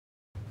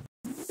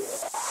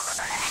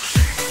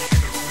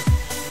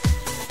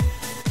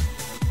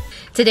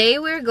Today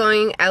we're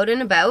going out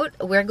and about.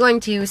 We're going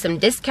to some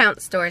discount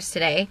stores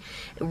today.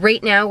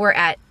 Right now we're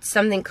at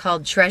something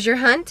called Treasure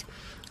Hunt.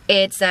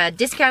 It's a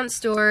discount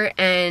store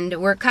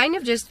and we're kind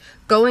of just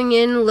going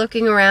in,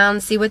 looking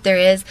around, see what there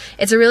is.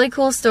 It's a really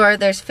cool store.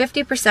 There's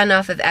 50%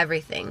 off of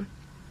everything.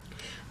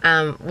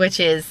 Which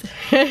is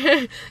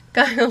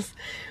Kyle's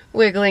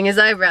wiggling his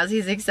eyebrows.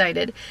 He's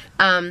excited.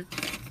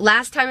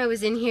 Last time I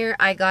was in here,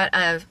 I got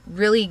a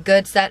really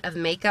good set of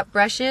makeup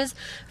brushes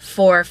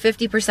for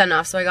 50%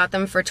 off. So I got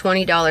them for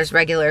 $20,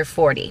 regular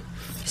 $40.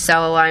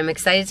 So I'm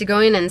excited to go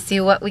in and see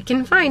what we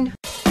can find.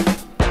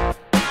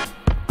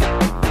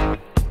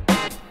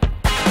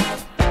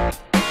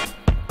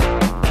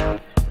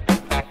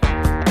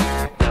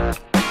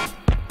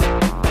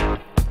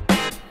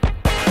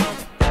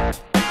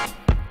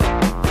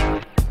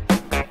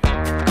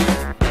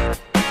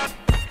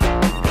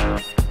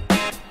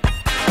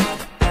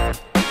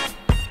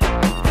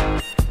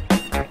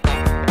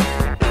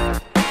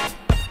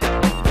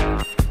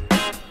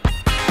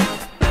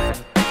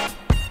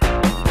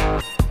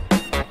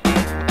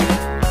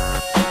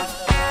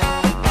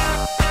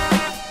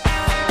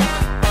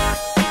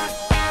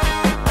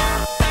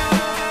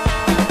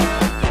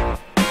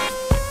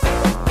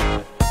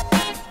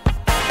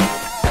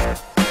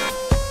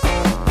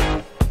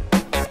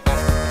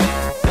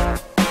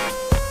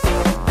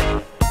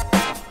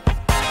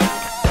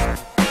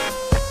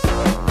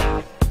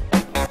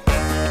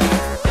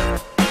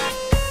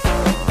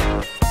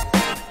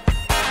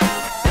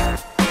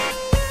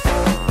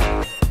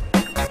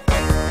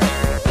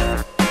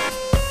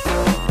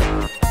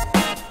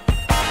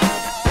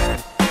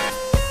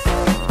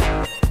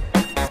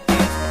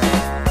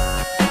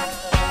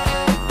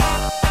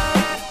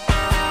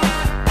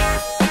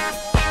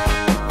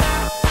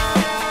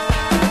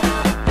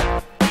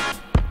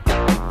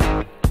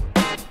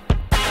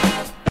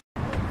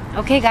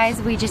 Okay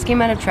guys, we just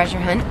came out of Treasure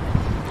Hunt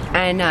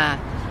and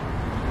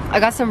I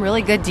got some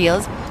really good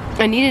deals.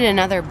 I needed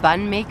another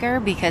bun maker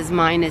because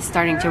mine is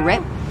starting to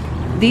rip.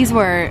 These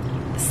were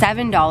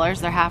 $7,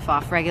 they're half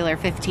off, regular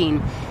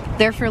 $15.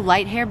 They're for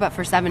light hair, but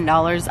for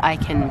 $7 I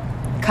can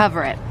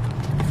cover it.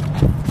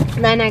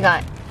 Then I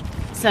got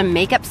some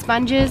makeup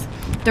sponges.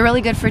 They're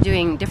really good for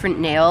doing different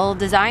nail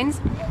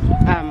designs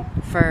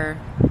for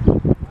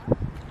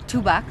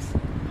 $2.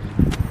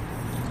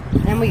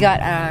 Then we got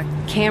a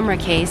camera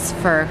case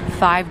for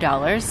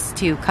 $5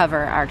 to cover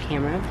our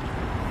camera.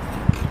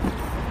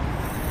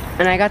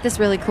 And I got this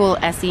really cool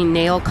Essie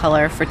nail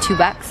color for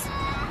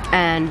 $2.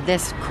 And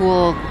this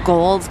cool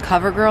gold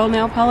CoverGirl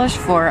nail polish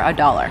for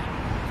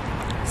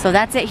 $1. So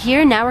that's it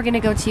here. Now we're gonna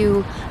go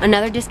to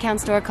another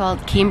discount store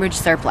called Cambridge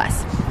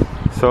Surplus.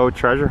 So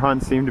Treasure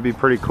Hunt seemed to be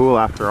pretty cool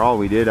after all.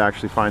 We did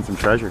actually find some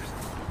treasures.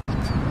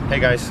 Hey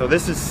guys, so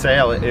this is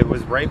Sale. It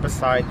was right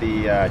beside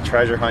the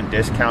Treasure Hunt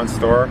discount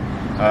store.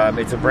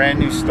 It's a brand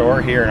new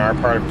store here in our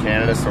part of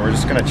Canada, so we're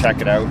just gonna check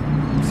it out,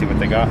 see what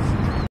they got.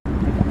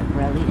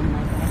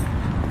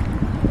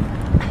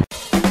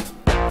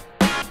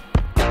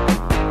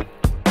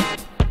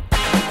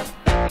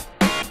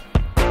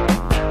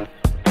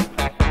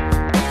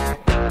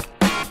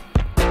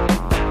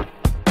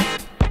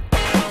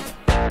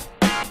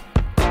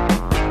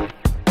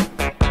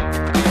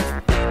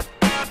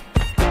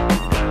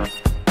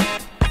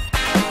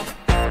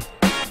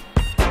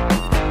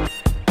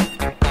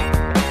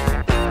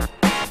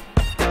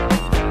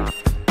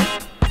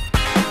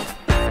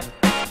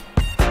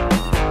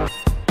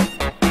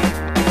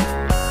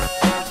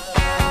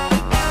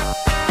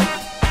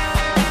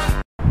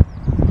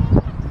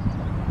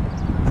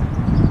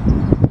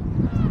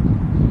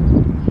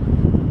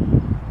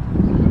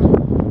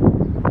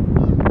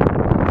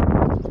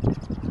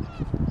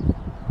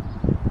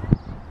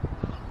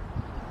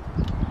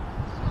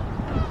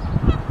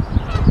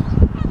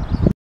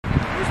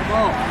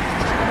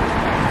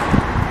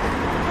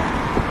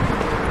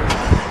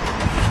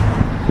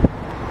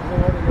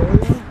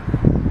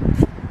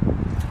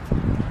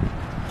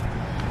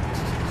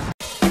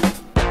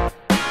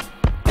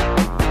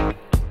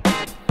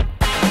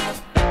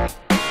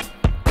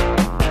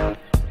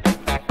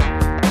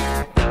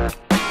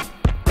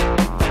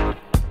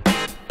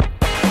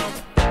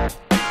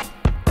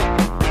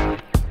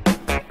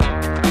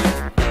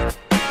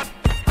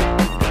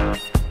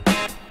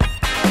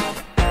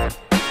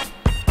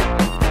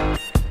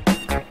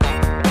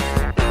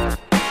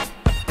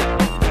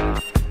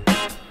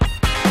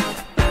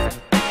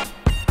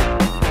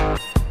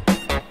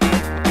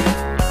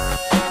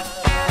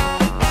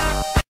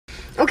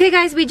 Okay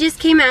guys, we just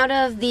came out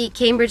of the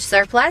Cambridge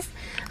Surplus.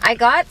 I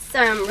got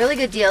some really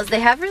good deals.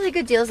 They have really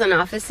good deals on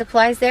office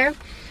supplies there.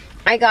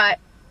 I got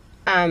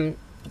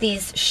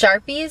these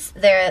Sharpies.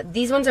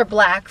 These ones are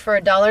black for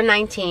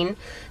 $1.19.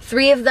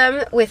 3 of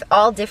them with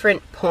all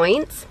different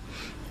points.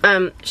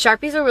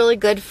 Sharpies are really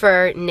good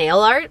for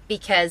nail art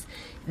because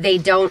they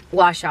don't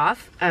wash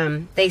off.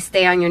 They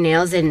stay on your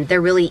nails and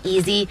they're really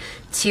easy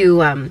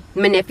to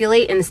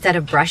manipulate instead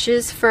of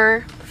brushes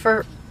for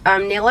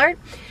nail art.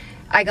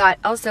 I got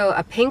also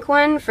a pink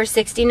one for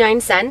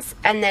 69 cents,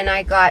 and then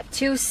I got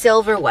 2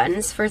 silver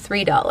ones for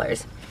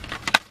 $3.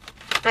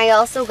 I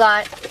also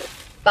got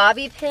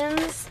bobby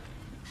pins.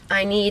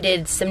 I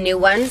needed some new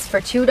ones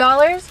for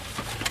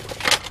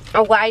 $2.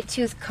 A wide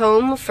tooth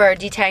comb for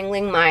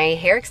detangling my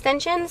hair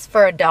extensions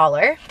for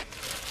 $1.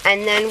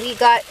 And then we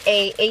got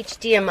a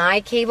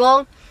HDMI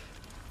cable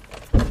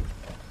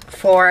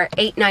for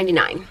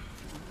 $8.99.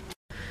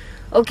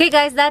 Okay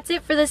guys, that's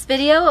it for this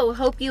video. I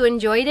hope you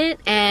enjoyed it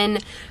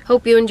and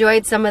hope you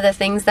enjoyed some of the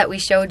things that we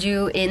showed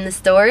you in the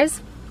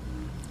stores.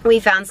 We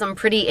found some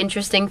pretty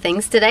interesting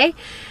things today.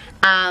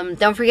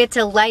 Don't forget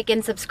to like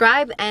and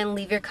subscribe and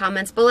leave your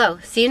comments below.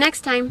 See you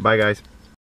next time. Bye guys.